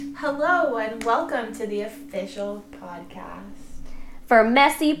Hello and welcome to the official podcast for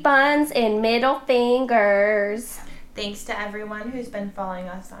messy buns and middle fingers. Thanks to everyone who's been following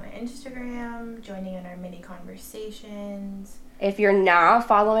us on Instagram, joining in our mini conversations. If you're not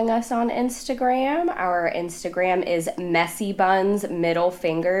following us on Instagram, our Instagram is messy buns middle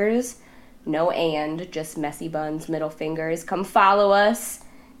fingers. No and, just messy buns middle fingers. Come follow us.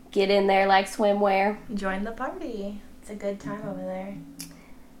 Get in there like swimwear. Join the party. It's a good time over there.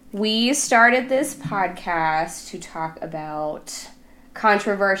 We started this podcast to talk about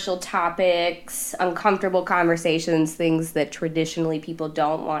controversial topics, uncomfortable conversations, things that traditionally people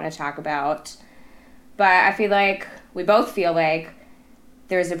don't want to talk about. But I feel like, we both feel like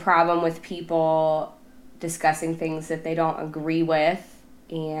there's a problem with people discussing things that they don't agree with.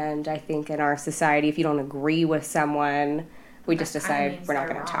 And I think in our society, if you don't agree with someone, we just decide we're not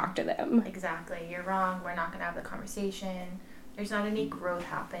going to talk to them. Exactly. You're wrong. We're not going to have the conversation. There's not any growth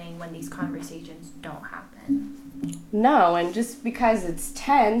happening when these conversations don't happen. No, and just because it's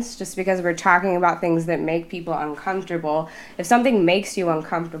tense, just because we're talking about things that make people uncomfortable, if something makes you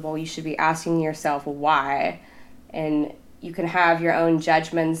uncomfortable, you should be asking yourself why. And you can have your own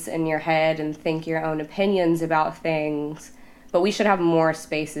judgments in your head and think your own opinions about things, but we should have more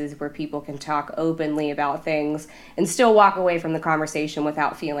spaces where people can talk openly about things and still walk away from the conversation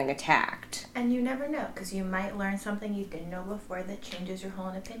without feeling attacked. And you never know, because you might learn something you didn't know before that changes your whole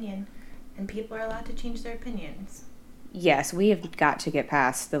opinion. And people are allowed to change their opinions. Yes, we have got to get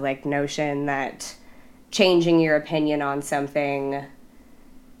past the notion that changing your opinion on something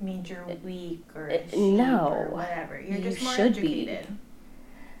means you're weak or no, or whatever. You're just more educated.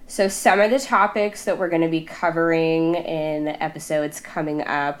 So some of the topics that we're going to be covering in episodes coming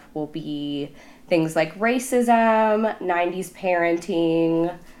up will be things like racism, 90s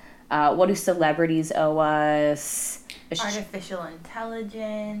parenting, what do celebrities owe us, artificial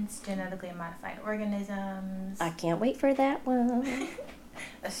intelligence, genetically modified organisms. I can't wait for that one.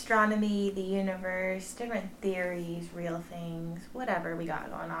 Astronomy, the universe, different theories, real things, whatever we got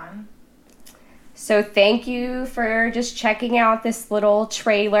going on. So thank you for just checking out this little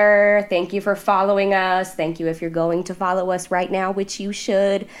trailer. Thank you for following us. Thank you if you're going to follow us right now, which you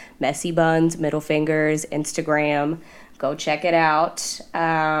should. Messy Buns, Middle Fingers, Instagram. Go check it out.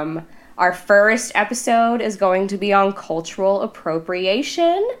 Our first episode is going to be on cultural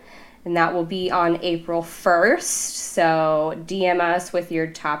appropriation, and that will be on April 1st. So DM us with your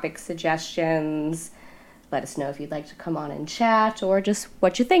topic suggestions. Let us know if you'd like to come on and chat or just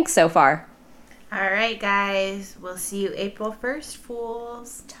what you think so far. All right, guys. We'll see you April 1st,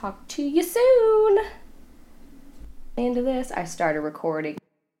 fools. Talk to you soon. Into this, I started recording.